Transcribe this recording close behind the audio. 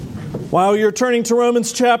While you're turning to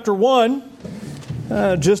Romans chapter 1,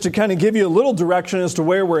 just to kind of give you a little direction as to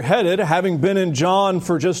where we're headed, having been in John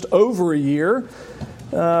for just over a year,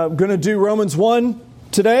 going to do Romans 1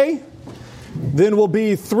 today. Then will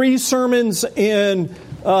be 3 sermons in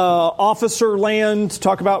officer land,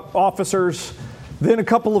 talk about officers. Then a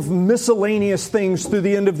couple of miscellaneous things through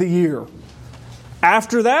the end of the year.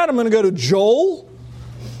 After that, I'm going to go to Joel.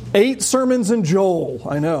 8 sermons in Joel,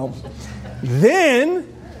 I know. Then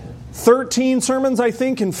 13 sermons, I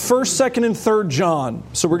think, in 1st, 2nd, and 3rd John.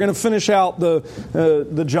 So we're going to finish out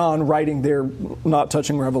the John writing there, not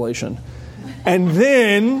touching Revelation. And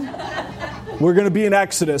then we're going to be in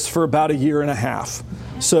Exodus for about a year and a half.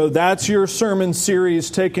 So that's your sermon series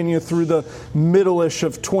taking you through the middle-ish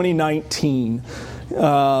of 2019.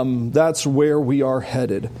 That's where we are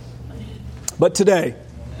headed. But today,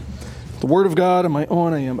 the Word of God, am I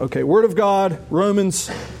on? I am. Okay, Word of God, Romans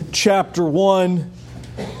chapter 1.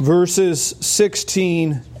 Verses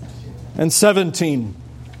 16 and 17.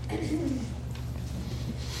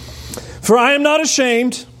 For I am not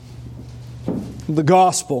ashamed of the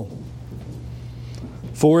gospel,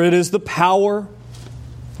 for it is the power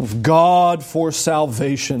of God for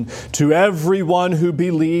salvation to everyone who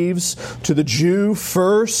believes, to the Jew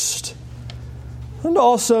first, and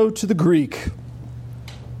also to the Greek.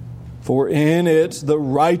 For in it the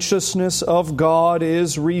righteousness of God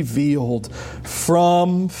is revealed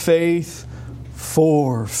from faith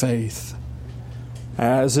for faith.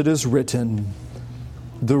 As it is written,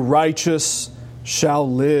 the righteous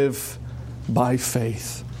shall live by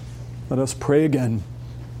faith. Let us pray again.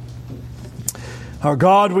 Our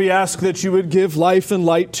God, we ask that you would give life and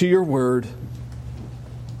light to your word.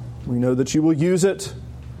 We know that you will use it.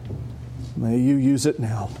 May you use it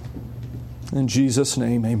now. In Jesus'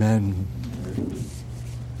 name, amen.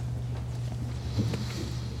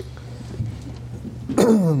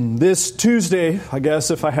 This Tuesday, I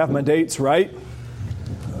guess if I have my dates right,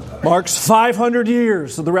 marks 500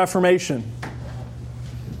 years of the Reformation.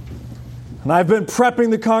 And I've been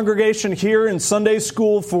prepping the congregation here in Sunday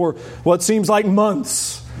school for what seems like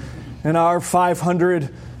months in our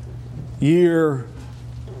 500-year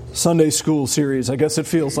Sunday school series. I guess it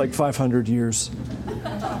feels like 500 years.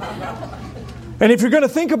 And if you're going to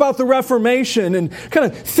think about the Reformation and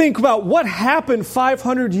kind of think about what happened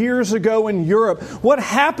 500 years ago in Europe, what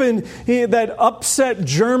happened that upset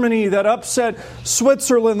Germany, that upset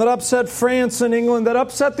Switzerland, that upset France and England, that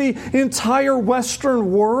upset the entire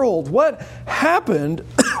Western world, what happened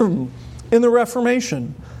in the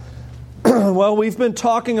Reformation? Well, we've been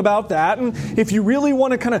talking about that, and if you really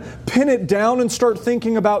want to kind of pin it down and start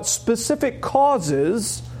thinking about specific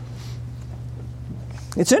causes,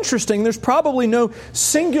 it's interesting, there's probably no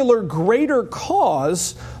singular greater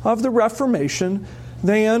cause of the Reformation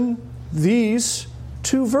than these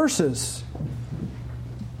 2 verses.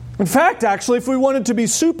 In fact, actually, if we wanted to be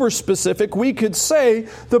super specific, we could say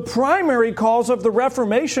the primary cause of the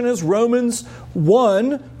Reformation is Romans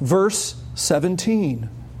 1, verse 17.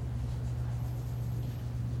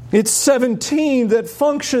 It's 17 that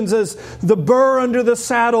functions as the burr under the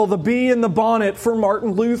saddle, the bee in the bonnet for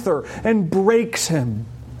Martin Luther, and breaks him.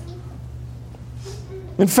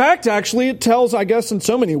 In fact, actually, it tells, I guess in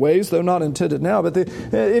so many ways, though not intended now, but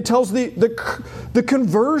it tells the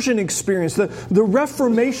conversion experience, the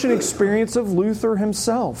Reformation experience of Luther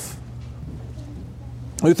himself.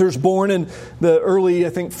 Luther's born in the early, I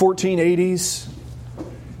think, 1480s.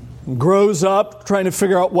 Grows up trying to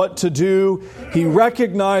figure out what to do. He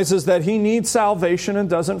recognizes that he needs salvation and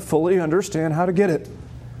doesn't fully understand how to get it.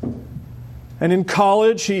 And in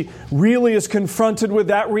college, he really is confronted with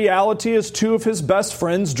that reality as 2 of his best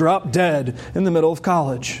friends drop dead in the middle of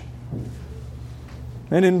college.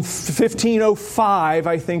 And in 1505,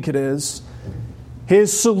 I think it is,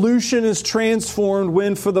 his solution is transformed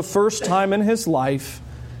when, for the first time in his life,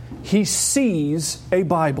 he sees a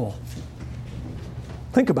Bible.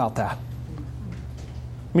 Think about that.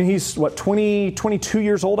 I mean, he's, 22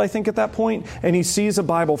 years old, I think, at that point, and he sees a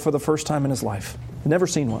Bible for the first time in his life. Never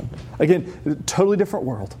seen one. Again, totally different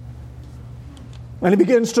world. And he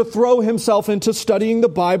begins to throw himself into studying the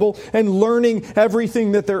Bible and learning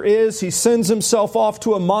everything that there is. He sends himself off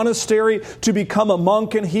to a monastery to become a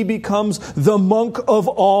monk, and he becomes the monk of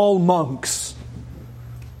all monks.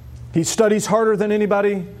 He studies harder than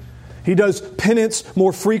anybody. He does penance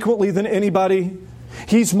more frequently than anybody.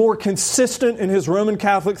 He's more consistent in his Roman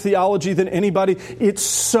Catholic theology than anybody. It's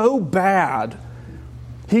so bad.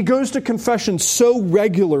 He goes to confession so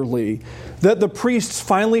regularly that the priests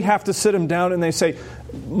finally have to sit him down and they say,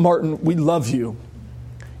 Martin, we love you.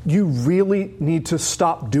 You really need to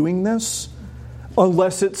stop doing this.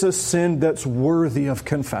 unless it's a sin that's worthy of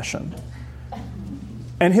confession.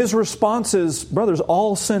 And his response is, brothers,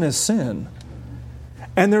 all sin is sin.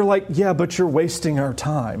 And they're like, yeah, but you're wasting our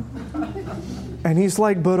time. And he's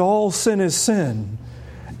like, but all sin is sin.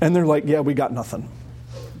 And they're like, yeah, we got nothing.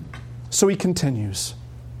 So he continues.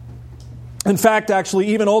 In fact, actually,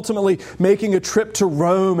 even ultimately making a trip to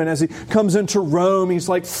Rome. And as he comes into Rome, he's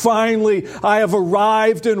like, finally, I have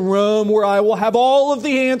arrived in Rome where I will have all of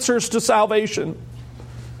the answers to salvation.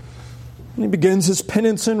 And he begins his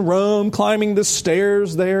penance in Rome, climbing the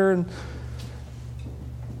stairs there and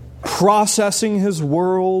processing his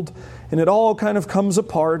world. And it all kind of comes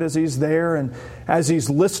apart as he's there and as he's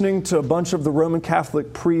listening to a bunch of the Roman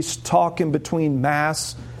Catholic priests talk in between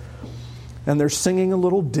Mass. And they're singing a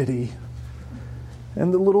little ditty.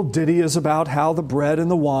 And the little ditty is about how the bread and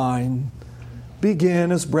the wine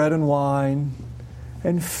begin as bread and wine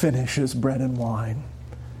and finish as bread and wine.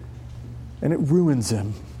 And it ruins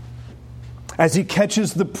him as he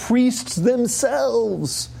catches the priests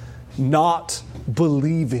themselves not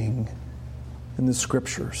believing in the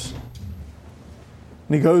Scriptures.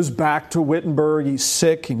 And he goes back to Wittenberg. He's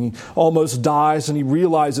sick and he almost dies, and he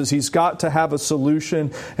realizes he's got to have a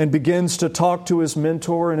solution and begins to talk to his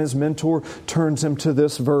mentor, and his mentor turns him to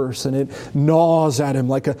this verse, and it gnaws at him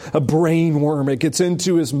like a brain worm. It gets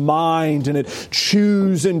into his mind and it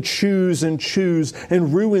chews and chews and chews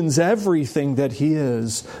and ruins everything that he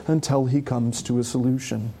is until he comes to a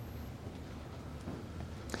solution.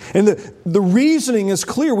 And the reasoning is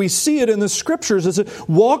clear. We see it in the Scriptures as it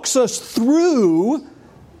walks us through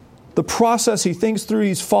the process he thinks through.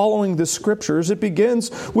 He's following the Scriptures. It begins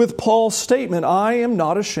with Paul's statement, I am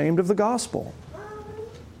not ashamed of the gospel.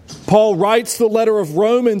 Paul writes the letter of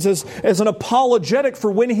Romans as an apologetic for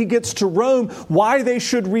when he gets to Rome, why they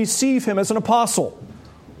should receive him as an apostle.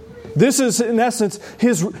 This is, in essence,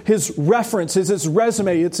 his reference, his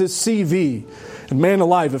resume, it's his CV. And man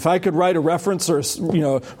alive, if I could write a reference or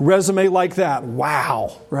resume like that,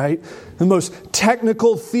 wow, right? The most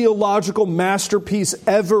technical theological masterpiece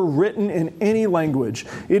ever written in any language.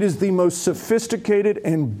 It is the most sophisticated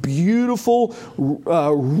and beautiful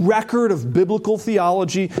record of biblical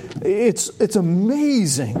theology. It's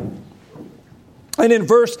amazing. And in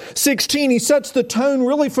verse 16, he sets the tone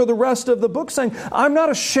really for the rest of the book, saying, I'm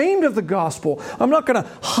not ashamed of the gospel. I'm not going to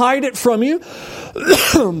hide it from you.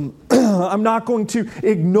 I'm not going to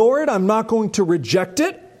ignore it. I'm not going to reject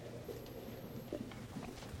it.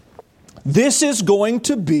 This is going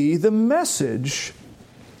to be the message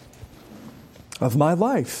of my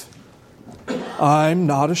life. I'm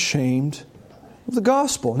not ashamed of the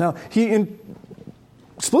gospel. Now, he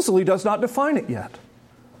explicitly does not define it yet.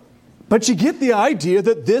 But you get the idea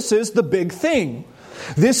that this is the big thing.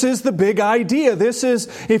 This is the big idea. This is,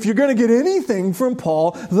 if you're going to get anything from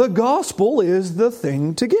Paul, the gospel is the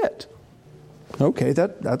thing to get. Okay,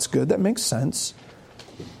 that's good. That makes sense.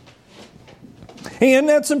 And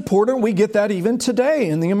that's important. We get that even today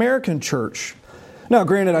in the American church. Now,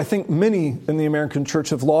 granted, I think many in the American church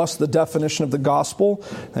have lost the definition of the gospel,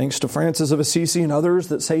 thanks to Francis of Assisi and others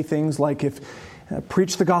that say things like,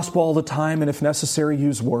 preach the gospel all the time, and if necessary,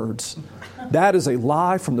 use words. That is a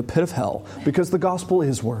lie from the pit of hell, because the gospel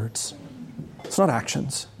is words. It's not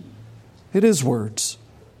actions. It is words.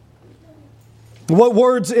 What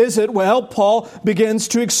words is it? Well, Paul begins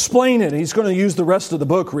to explain it. He's going to use the rest of the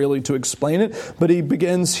book, really, to explain it, but he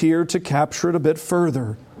begins here to capture it a bit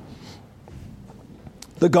further.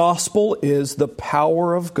 The gospel is the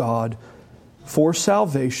power of God for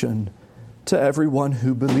salvation to everyone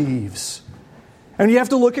who believes. And you have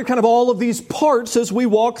to look at kind of all of these parts as we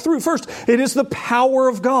walk through. First, it is the power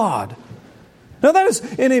of God. Now that is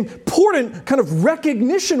an important kind of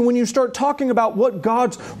recognition when you start talking about what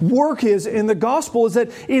God's work is in the gospel, is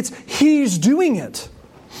that He's doing it.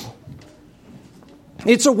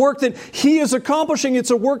 It's a work that He is accomplishing.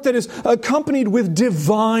 It's a work that is accompanied with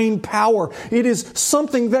divine power. It is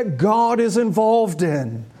something that God is involved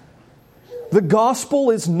in. The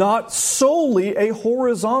gospel is not solely a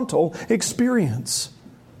horizontal experience.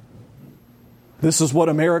 This is what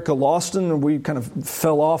America lost and we kind of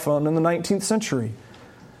fell off on in the 19th century.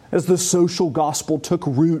 As the social gospel took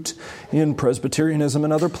root in Presbyterianism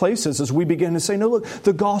and other places, as we began to say, no, look,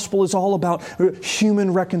 the gospel is all about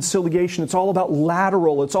human reconciliation. It's all about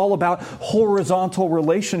lateral. It's all about horizontal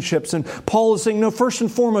relationships. And Paul is saying, no, first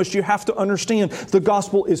and foremost, you have to understand the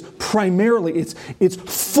gospel is primarily, it's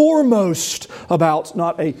foremost about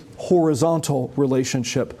not a horizontal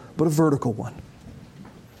relationship, but a vertical one.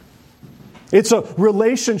 It's a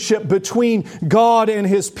relationship between God and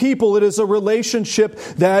His people. It is a relationship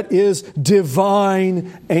that is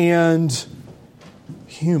divine and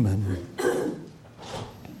human.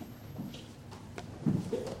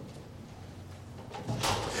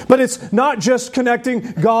 But it's not just connecting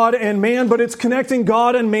God and man, but it's connecting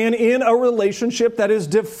God and man in a relationship that is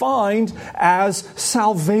defined as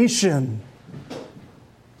salvation.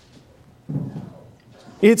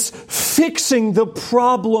 It's fixing the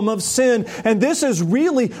problem of sin. And this is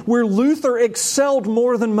really where Luther excelled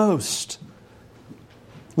more than most.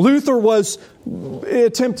 Luther was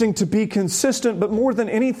attempting to be consistent, but more than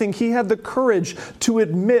anything, he had the courage to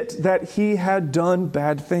admit that he had done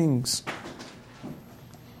bad things.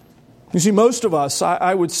 You see, most of us,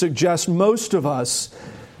 I would suggest most of us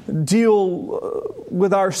deal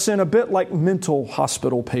with our sin a bit like mental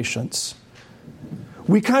hospital patients.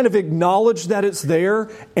 We kind of acknowledge that it's there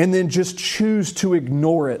and then just choose to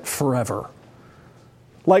ignore it forever.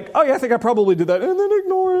 Like, oh yeah, I think I probably did that, and then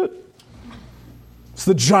ignore it. It's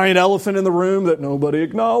the giant elephant in the room that nobody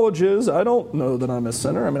acknowledges. I don't know that I'm a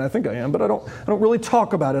sinner. I mean, I think I am, but I don't really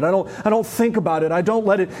talk about it. I don't think about it. I don't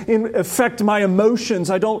let it affect my emotions.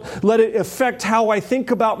 I don't let it affect how I think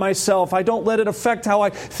about myself. I don't let it affect how I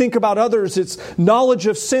think about others. It's knowledge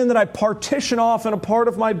of sin that I partition off in a part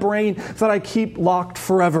of my brain that I keep locked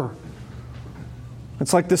forever.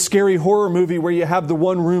 It's like the scary horror movie where you have the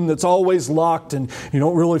one room that's always locked and you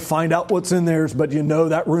don't really find out what's in there, but you know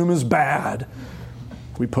that room is bad.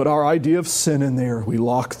 We put our idea of sin in there, we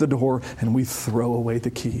lock the door, and we throw away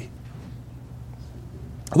the key.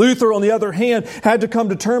 Luther, on the other hand, had to come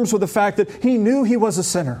to terms with the fact that he knew he was a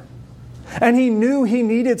sinner. And he knew he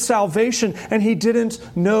needed salvation, and he didn't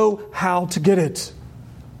know how to get it.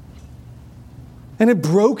 And it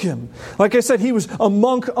broke him. Like I said, he was a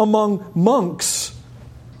monk among monks.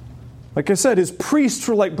 Like I said, his priests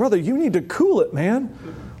were like, brother, you need to cool it, man.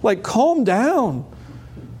 Like, calm down.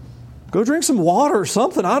 Go drink some water or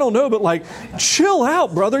something. I don't know, but like, chill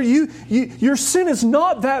out, brother. Your sin is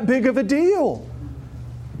not that big of a deal.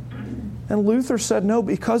 And Luther said, no,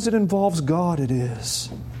 because it involves God, it is.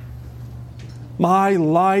 My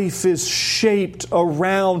life is shaped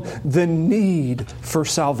around the need for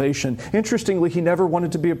salvation. Interestingly, he never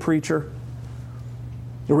wanted to be a preacher.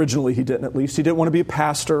 Originally, he didn't, at least. He didn't want to be a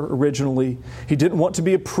pastor originally. He didn't want to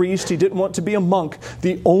be a priest. He didn't want to be a monk.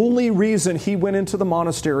 The only reason he went into the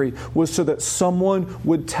monastery was so that someone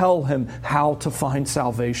would tell him how to find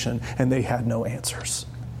salvation, and they had no answers.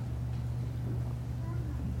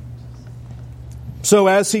 So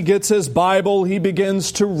as he gets his Bible, he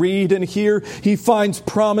begins to read, and here he finds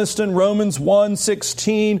promised in Romans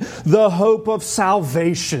 1:16 the hope of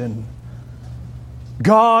salvation.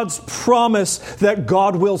 God's promise that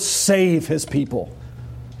God will save His people.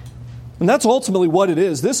 And that's ultimately what it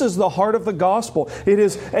is. This is the heart of the gospel. It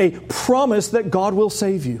is a promise that God will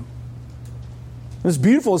save you. It's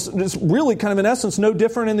beautiful. It's really kind of, in essence, no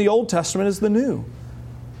different in the Old Testament as the New.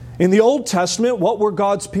 In the Old Testament, what were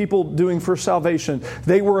God's people doing for salvation?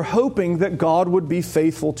 They were hoping that God would be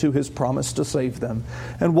faithful to His promise to save them.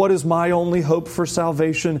 And what is my only hope for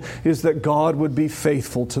salvation is that God would be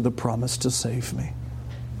faithful to the promise to save me.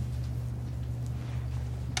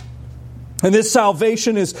 And this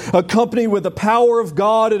salvation is accompanied with the power of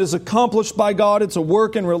God. It is accomplished by God. It's a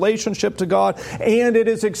work in relationship to God. And it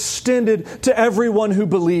is extended to everyone who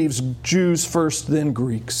believes, Jews first, then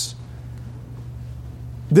Greeks.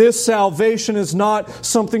 This salvation is not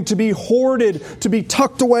something to be hoarded, to be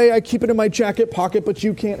tucked away. I keep it in my jacket pocket, but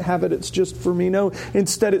you can't have it. It's just for me. No,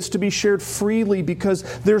 instead it's to be shared freely because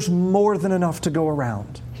there's more than enough to go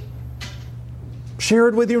around. Share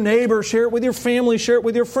it with your neighbor, share it with your family, share it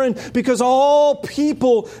with your friend, because all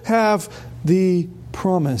people have the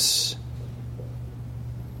promise.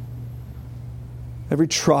 Every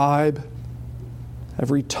tribe,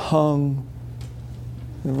 every tongue,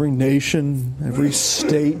 every nation, every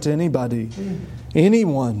state, anybody,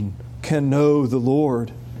 anyone can know the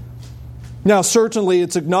Lord. Now, certainly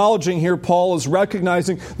it's acknowledging here, Paul is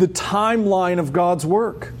recognizing the timeline of God's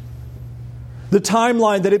work. The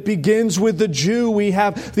timeline that it begins with the Jew. We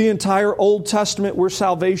have the entire Old Testament where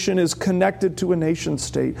salvation is connected to a nation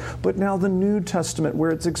state. But now the New Testament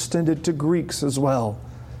where it's extended to Greeks as well.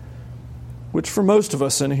 Which for most of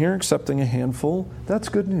us in here, excepting a handful, that's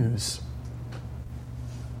good news.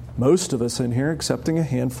 Most of us in here, excepting a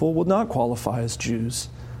handful, would not qualify as Jews.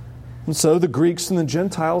 And so the Greeks and the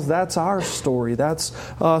Gentiles, that's our story. That's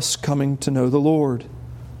us coming to know the Lord.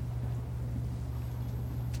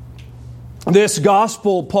 This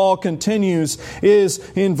gospel, Paul continues, is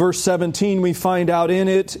in verse 17, we find out in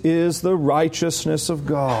it is the righteousness of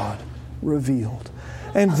God revealed.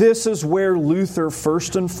 And this is where Luther,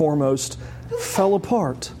 first and foremost, fell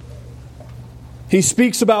apart. He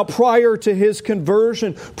speaks about prior to his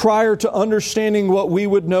conversion, prior to understanding what we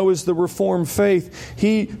would know as the Reformed faith,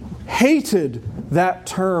 he hated that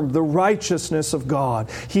term, the righteousness of God.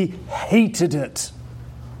 He hated it,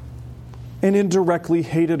 and indirectly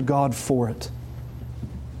hated God for it.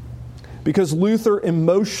 Because Luther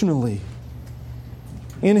emotionally,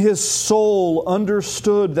 in his soul,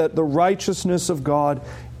 understood that the righteousness of God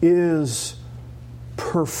is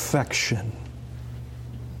perfection.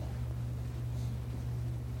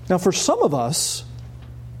 Now, for some of us,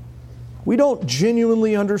 we don't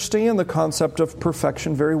genuinely understand the concept of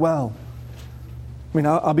perfection very well. I mean,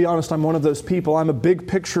 I'll be honest, I'm one of those people. I'm a big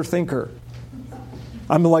picture thinker.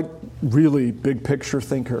 I'm like really big picture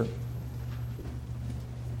thinker.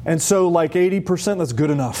 And so like 80%, that's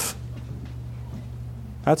good enough.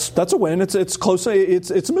 That's a win. It's close.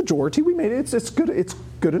 It's a majority. We made it. It's good. It's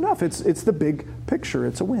good enough. It's the big picture.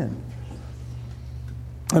 It's a win.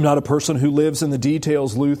 I'm not a person who lives in the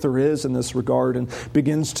details. Luther is in this regard and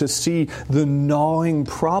begins to see the gnawing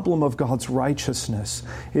problem of God's righteousness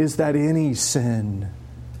is that any sin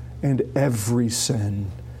and every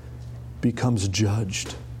sin becomes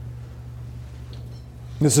judged.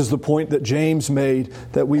 This is the point that James made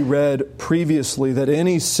that we read previously, that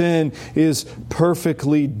any sin is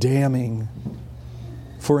perfectly damning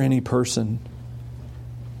for any person.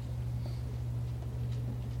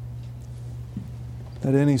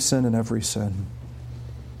 That any sin and every sin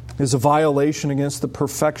is a violation against the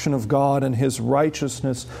perfection of God, and His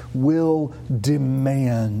righteousness will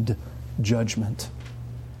demand judgment.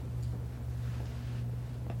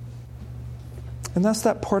 And that's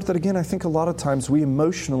that part that, again, I think a lot of times we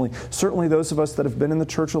emotionally, certainly those of us that have been in the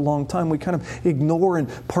church a long time, we kind of ignore and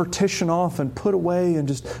partition off and put away and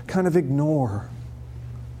just kind of ignore.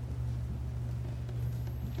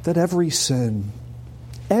 That every sin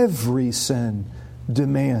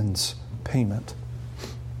demands payment.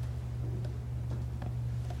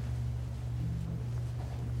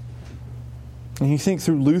 And you think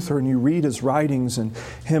through Luther and you read his writings and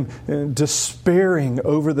him despairing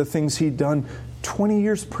over the things he'd done 20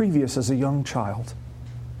 years previous as a young child.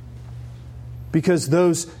 Because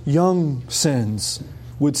those young sins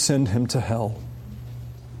would send him to hell.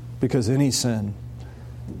 Because any sin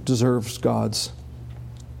deserves God's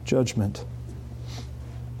judgment.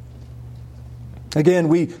 Again,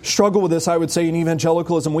 we struggle with this, I would say, in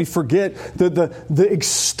evangelicalism. We forget the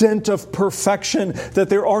extent of perfection, that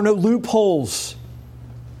there are no loopholes,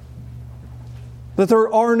 that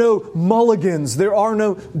there are no mulligans, there are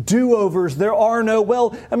no do-overs, there are no,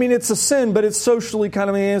 well, I mean, it's a sin, but it's socially kind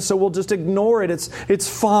of, so we'll just ignore it. It's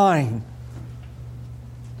fine.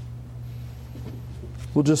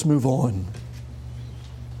 We'll just move on.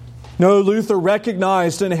 No, Luther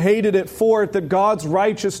recognized and hated it for it that God's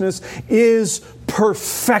righteousness is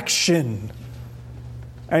perfection.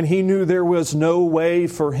 And he knew there was no way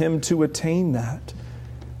for him to attain that.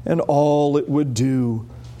 And all it would do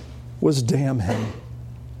was damn him.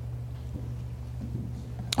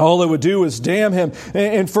 All it would do is damn him.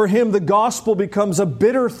 And for him, the gospel becomes a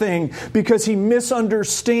bitter thing because he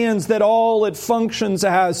misunderstands that all it functions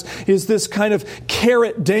as is this kind of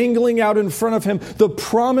carrot dangling out in front of him, the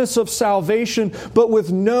promise of salvation, but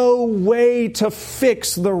with no way to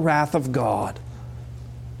fix the wrath of God.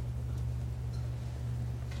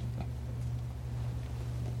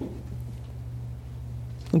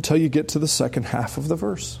 Until you get to the second half of the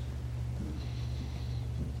verse.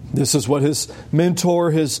 This is what his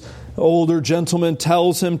mentor, his older gentleman,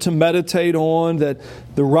 tells him to meditate on, that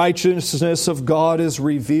the righteousness of God is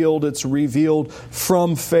revealed. It's revealed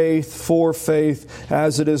from faith, for faith,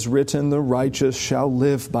 as it is written, the righteous shall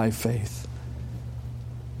live by faith.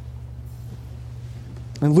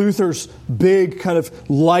 And Luther's big kind of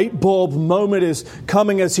light bulb moment is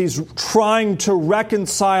coming as he's trying to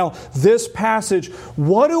reconcile this passage.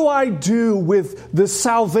 What do I do with the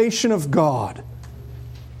salvation of God?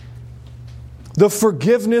 The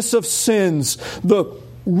forgiveness of sins, the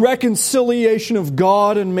reconciliation of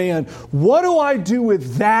God and man. What do I do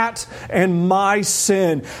with that and my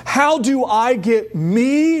sin? How do I get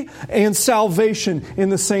me and salvation in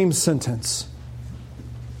the same sentence?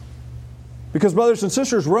 Because, brothers and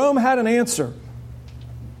sisters, Rome had an answer.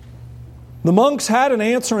 The monks had an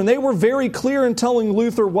answer, and they were very clear in telling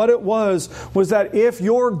Luther what it was that if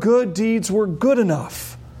your good deeds were good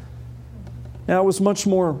enough. Now, it was much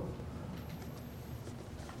more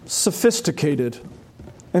sophisticated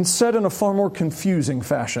and said in a far more confusing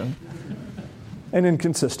fashion and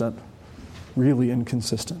inconsistent, really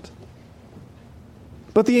inconsistent.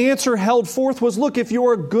 But the answer held forth was, look, if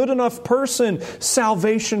you're a good enough person,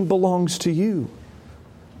 salvation belongs to you.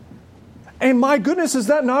 And my goodness, is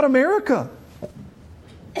that not America?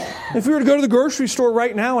 If we were to go to the grocery store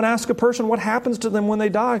right now and ask a person what happens to them when they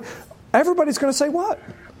die, everybody's going to say what?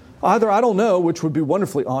 Either I don't know, which would be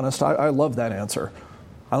wonderfully honest. I love that answer.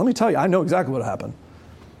 Let me tell you, I know exactly what happened.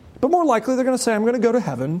 But more likely they're going to say, I'm going to go to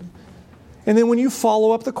heaven. And then when you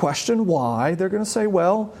follow up the question, why, they're going to say,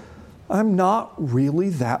 well, I'm not really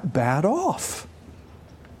that bad off.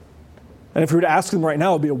 And if you were to ask them right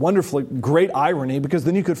now, it would be a wonderfully great irony, because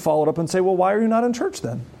then you could follow it up and say, well, why are you not in church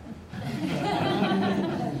then?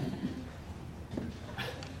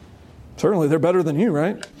 Certainly, they're better than you,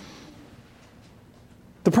 right?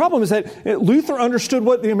 The problem is that Luther understood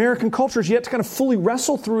what the American culture is yet to kind of fully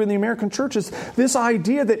wrestle through in the American church, is this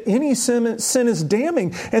idea that any sin is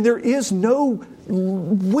damning, and there is no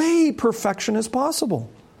way perfection is possible.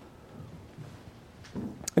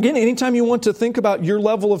 Again, anytime you want to think about your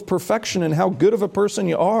level of perfection and how good of a person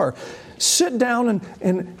you are, sit down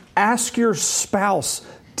and ask your spouse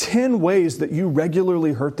 10 ways that you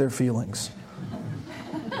regularly hurt their feelings.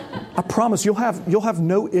 I promise you'll have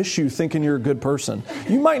no issue thinking you're a good person.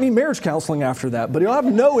 You might need marriage counseling after that, but you'll have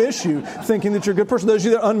no issue thinking that you're a good person. Those of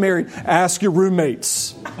you that are unmarried, ask your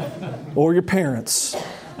roommates or your parents.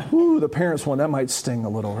 Ooh, the parents one, that might sting a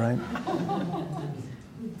little, right?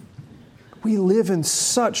 We live in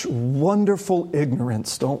such wonderful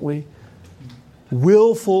ignorance, don't we?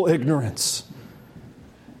 Willful ignorance.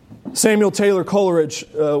 Samuel Taylor Coleridge,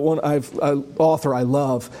 one author I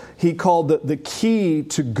love, he called the key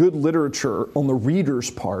to good literature on the reader's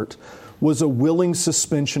part was a willing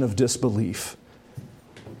suspension of disbelief.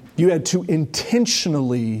 You had to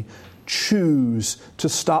intentionally choose to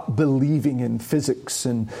stop believing in physics,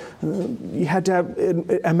 and you had to have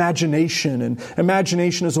imagination, and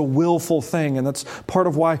imagination is a willful thing, and that's part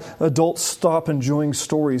of why adults stop enjoying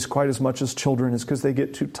stories quite as much as children, is because they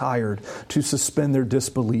get too tired to suspend their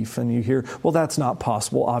disbelief, and you hear, well, that's not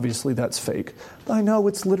possible, obviously that's fake. I know,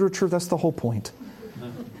 it's literature, that's the whole point.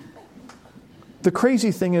 The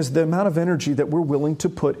crazy thing is the amount of energy that we're willing to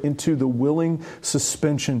put into the willing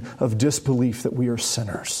suspension of disbelief that we are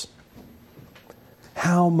sinners.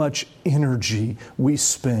 How much energy we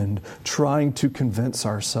spend trying to convince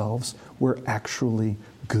ourselves we're actually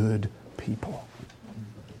good people.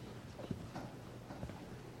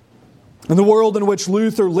 In the world in which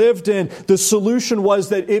Luther lived in, the solution was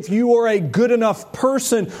that if you are a good enough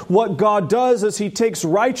person, what God does is He takes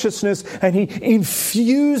righteousness and He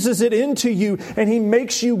infuses it into you, and He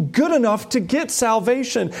makes you good enough to get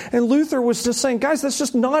salvation. And Luther was just saying, guys, that's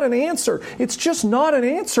just not an answer. It's just not an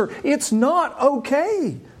answer. It's not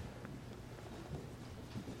okay.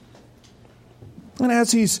 And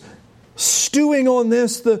as he's stewing on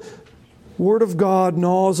this, the Word of God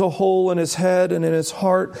gnaws a hole in his head and in his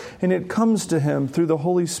heart, and it comes to him through the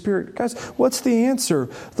Holy Spirit. Guys, what's the answer?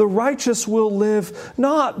 The righteous will live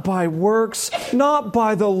not by works, not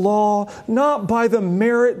by the law, not by the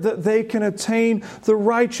merit that they can attain. The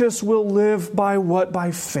righteous will live by what? By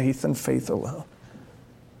faith, and faith alone.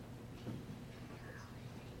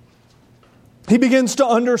 He begins to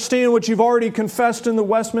understand what you've already confessed in the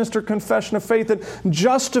Westminster Confession of Faith, that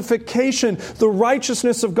justification, the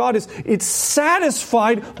righteousness of God, it's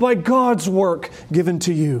satisfied by God's work given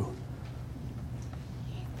to you.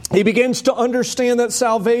 He begins to understand that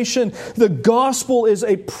salvation, the gospel, is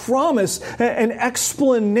a promise, an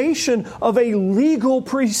explanation of a legal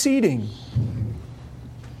proceeding.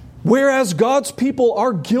 Whereas God's people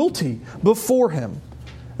are guilty before Him.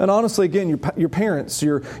 And honestly, again, your parents,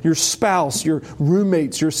 your spouse, your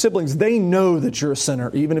roommates, your siblings, they know that you're a sinner,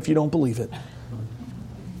 even if you don't believe it.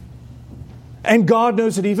 And God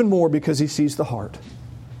knows it even more because He sees the heart.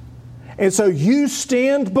 And so you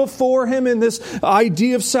stand before Him in this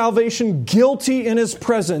idea of salvation, guilty in His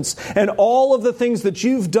presence. And all of the things that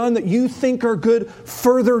you've done that you think are good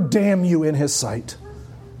further damn you in His sight.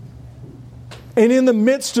 And in the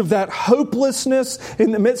midst of that hopelessness,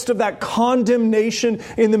 in the midst of that condemnation,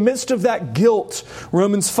 in the midst of that guilt,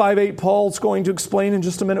 Romans 5:8, Paul's going to explain in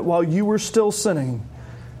just a minute, while you were still sinning,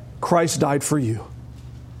 Christ died for you.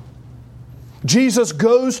 Jesus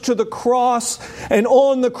goes to the cross, and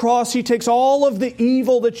on the cross He takes all of the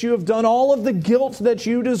evil that you have done, all of the guilt that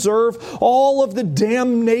you deserve, all of the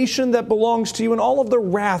damnation that belongs to you, and all of the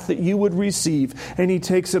wrath that you would receive, and He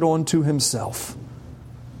takes it on to Himself.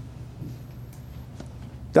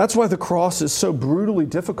 That's why the cross is so brutally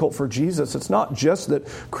difficult for Jesus. It's not just that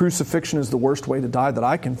crucifixion is the worst way to die that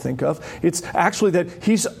I can think of. It's actually that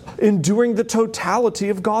He's enduring the totality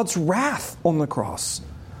of God's wrath on the cross.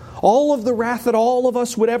 All of the wrath that all of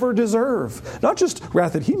us would ever deserve. Not just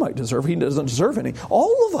wrath that He might deserve. He doesn't deserve any.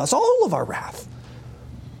 All of us, all of our wrath.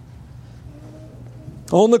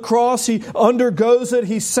 On the cross, He undergoes it.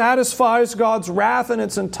 He satisfies God's wrath in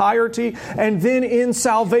its entirety. And then in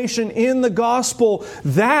salvation, in the gospel,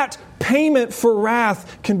 that payment for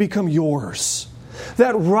wrath can become yours.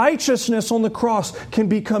 That righteousness on the cross can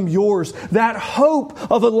become yours. That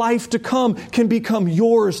hope of a life to come can become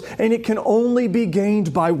yours. And it can only be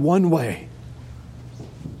gained by one way: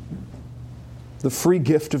 the free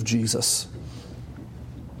gift of Jesus.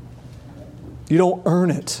 You don't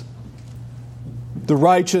earn it. The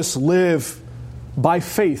righteous live by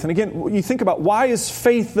faith. And again, you think about, why is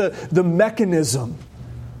faith the mechanism?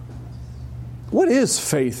 What is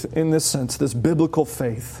faith in this sense, this biblical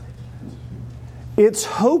faith? It's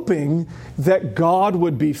hoping that God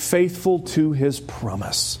would be faithful to His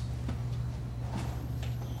promise.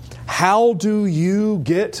 How do you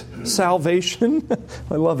get salvation?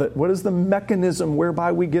 I love it. What is the mechanism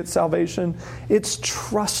whereby we get salvation? It's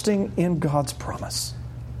trusting in God's promise.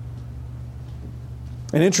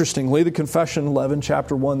 And interestingly, the Confession 11,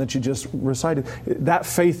 chapter 1 that you just recited, that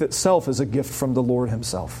faith itself is a gift from the Lord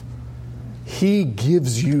Himself. He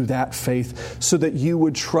gives you that faith so that you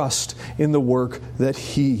would trust in the work that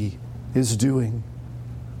He is doing.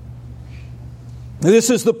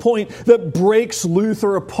 This is the point that breaks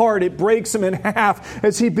Luther apart. It breaks him in half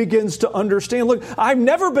as he begins to understand. Look, I've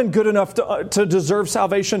never been good enough to deserve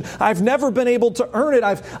salvation. I've never been able to earn it.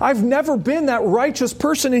 I've never been that righteous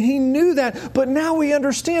person, and he knew that. But now he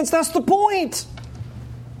understands that's the point.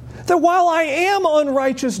 That while I am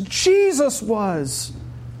unrighteous, Jesus was.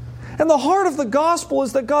 And the heart of the gospel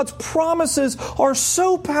is that God's promises are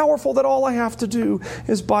so powerful that all I have to do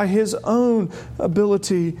is by His own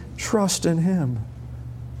ability trust in Him.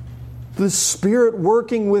 The Spirit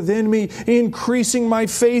working within me, increasing my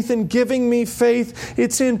faith and giving me faith.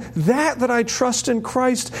 It's in that I trust in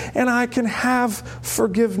Christ, and I can have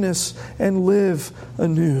forgiveness and live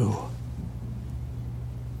anew.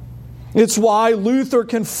 It's why Luther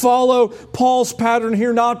can follow Paul's pattern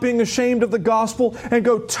here, not being ashamed of the gospel, and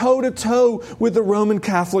go toe-to-toe with the Roman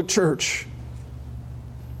Catholic Church.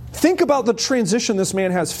 Think about the transition this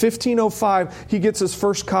man has. 1505, he gets his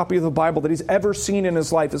first copy of the Bible that he's ever seen in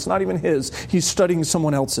his life. It's not even his. He's studying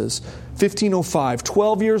someone else's. 1505.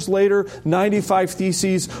 12 years later, 95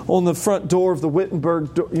 Theses on the front door of the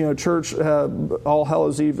Wittenberg church, All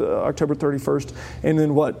Hallows Eve, October 31st. And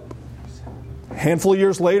then what? A handful of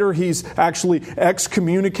years later, he's actually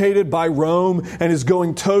excommunicated by Rome and is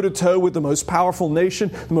going toe-to-toe with the most powerful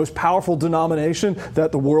nation, the most powerful denomination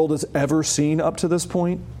that the world has ever seen up to this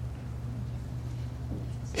point.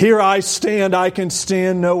 Here I stand, I can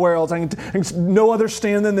stand nowhere else. I can no other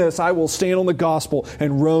stand than this. I will stand on the gospel.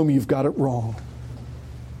 And Rome, you've got it wrong.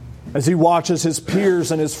 As he watches his peers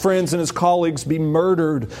and his friends and his colleagues be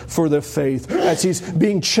murdered for the faith, as he's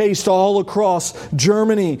being chased all across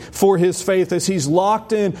Germany for his faith, as he's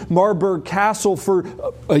locked in Marburg Castle for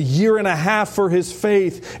a year and a half for his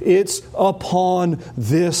faith, it's upon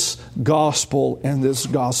this gospel and this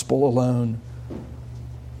gospel alone.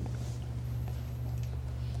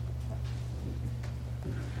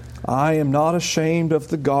 I am not ashamed of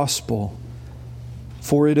the gospel,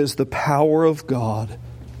 for it is the power of God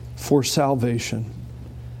for salvation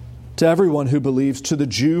to everyone who believes, to the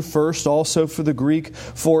Jew first, also for the Greek,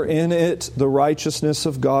 for in it the righteousness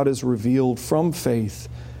of God is revealed from faith,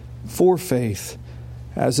 for faith,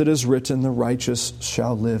 as it is written, the righteous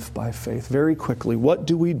shall live by faith. Very quickly, what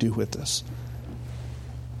do we do with this?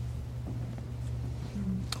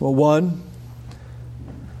 Well, one,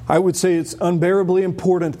 I would say it's unbearably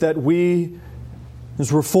important that we,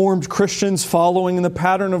 as Reformed Christians following in the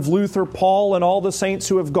pattern of Luther, Paul, and all the saints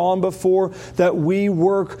who have gone before, that we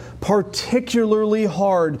work particularly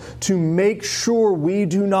hard to make sure we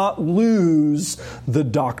do not lose the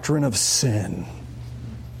doctrine of sin.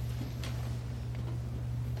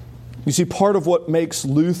 You see, part of what makes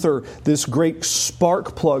Luther this great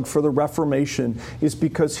spark plug for the Reformation is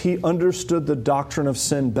because he understood the doctrine of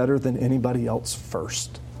sin better than anybody else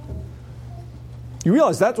first. You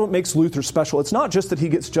realize that's what makes Luther special. It's not just that he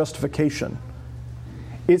gets justification.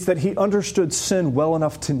 It's that he understood sin well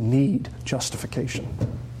enough to need justification.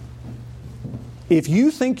 If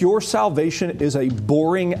you think your salvation is a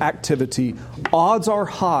boring activity, odds are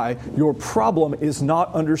high your problem is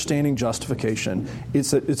not understanding justification.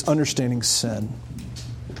 It's understanding sin.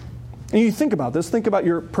 And you think about this. Think about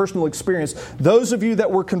your personal experience. Those of you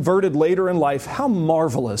that were converted later in life, how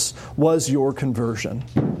marvelous was your conversion?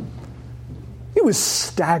 It was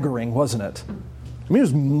staggering, wasn't it? I mean, it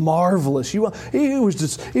was marvelous.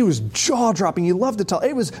 It was jaw-dropping. You loved to tell.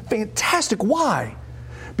 It was fantastic. Why?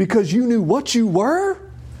 Because you knew what you were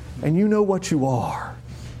and you know what you are.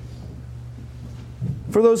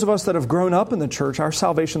 For those of us that have grown up in the church, our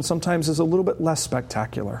salvation sometimes is a little bit less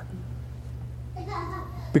spectacular.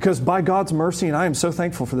 Because by God's mercy, and I am so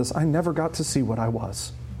thankful for this, I never got to see what I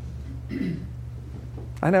was.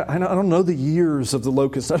 I don't know the years of the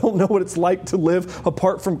locust. I don't know what it's like to live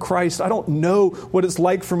apart from Christ. I don't know what it's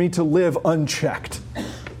like for me to live unchecked.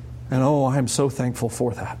 And I am so thankful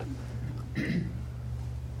for that.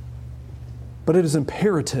 But it is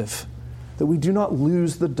imperative that we do not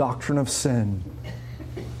lose the doctrine of sin.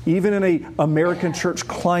 Even in an American church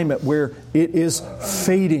climate where it is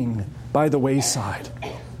fading by the wayside.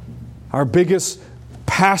 Our biggest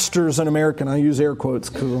pastors in America, and I use air quotes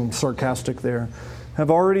because I'm sarcastic there, have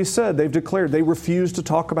already said, they've declared they refuse to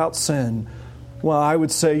talk about sin. Well, I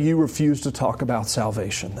would say you refuse to talk about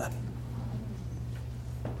salvation then.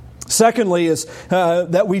 Secondly is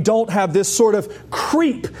that we don't have this sort of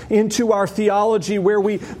creep into our theology where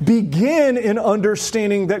we begin in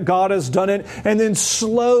understanding that God has done it and then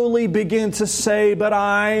slowly begin to say, but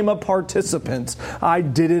I'm a participant. I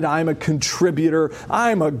did it. I'm a contributor.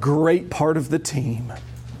 I'm a great part of the team.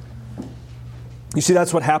 You see,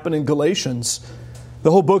 that's what happened in Galatians.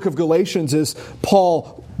 The whole book of Galatians is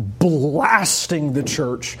Paul blasting the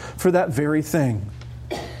church for that very thing.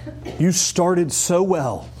 You started so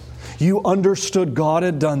well. You understood God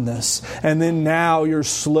had done this. And then now you're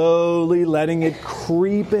slowly letting it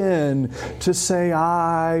creep in to say,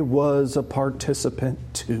 I was a participant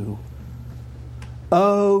too.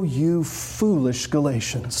 Oh, you foolish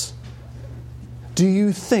Galatians. Do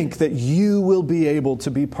you think that you will be able to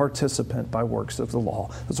be participant by works of the law?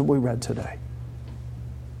 That's what we read today.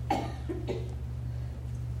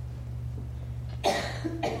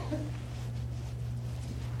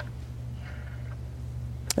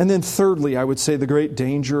 And then thirdly, I would say the great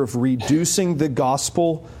danger of reducing the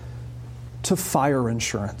gospel to fire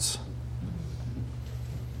insurance.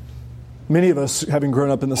 Many of us, having grown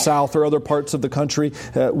up in the South or other parts of the country,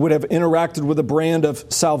 would have interacted with a brand of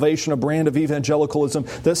salvation, a brand of evangelicalism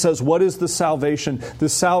that says, what is the salvation?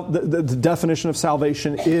 The definition of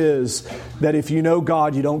salvation is that if you know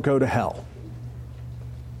God, you don't go to hell.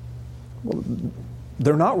 Well,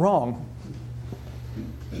 they're not wrong.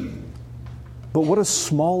 But what a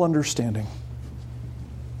small understanding.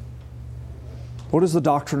 What is the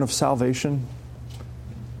doctrine of salvation?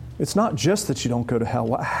 It's not just that you don't go to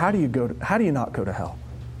hell. How do you not go to hell?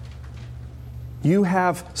 You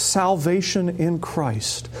have salvation in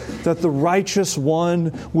Christ, that the righteous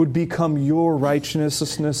one would become your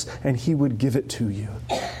righteousness and He would give it to you.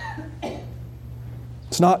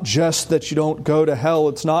 It's not just that you don't go to hell.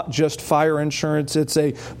 It's not just fire insurance. It's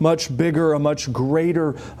a much bigger, a much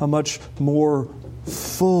greater, a much more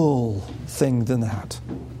full thing than that.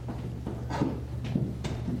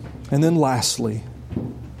 And then lastly,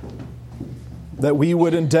 that we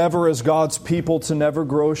would endeavor as God's people to never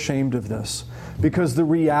grow ashamed of this. Because the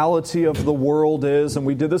reality of the world is, and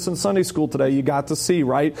we did this in Sunday school today, you got to see,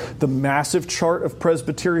 right, the massive chart of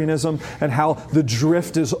Presbyterianism and how the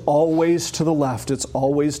drift is always to the left. It's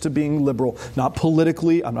always to being liberal. Not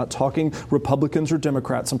politically. I'm not talking Republicans or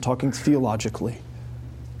Democrats. I'm talking theologically.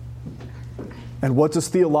 And what does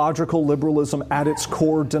theological liberalism at its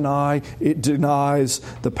core deny? It denies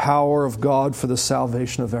the power of God for the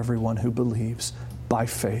salvation of everyone who believes by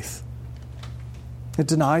faith. It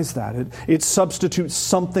denies that. It substitutes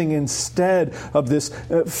something instead of this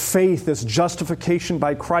faith, this justification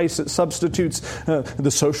by Christ. It substitutes, the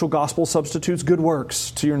social gospel substitutes good works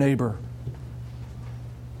to your neighbor.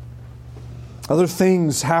 Other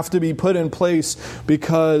things have to be put in place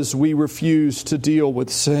because we refuse to deal with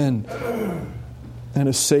sin and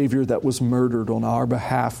a Savior that was murdered on our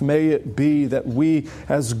behalf. May it be that we,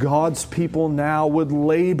 as God's people now, would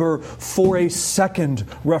labor for a second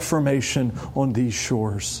reformation on these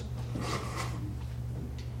shores.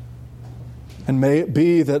 And may it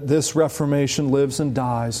be that this reformation lives and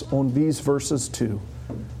dies on these verses too.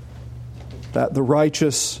 That the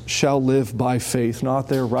righteous shall live by faith, not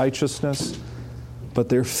their righteousness, but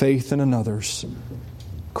their faith in another's.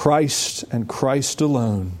 Christ and Christ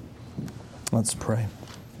alone. Let's pray.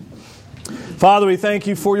 Father, we thank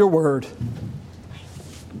You for Your word.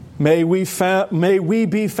 May we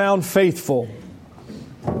be found faithful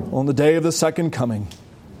on the day of the second coming.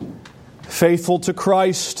 Faithful to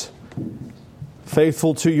Christ,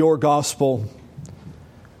 faithful to Your gospel,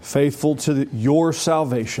 faithful to Your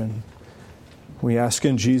salvation. We ask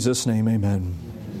in Jesus' name, amen.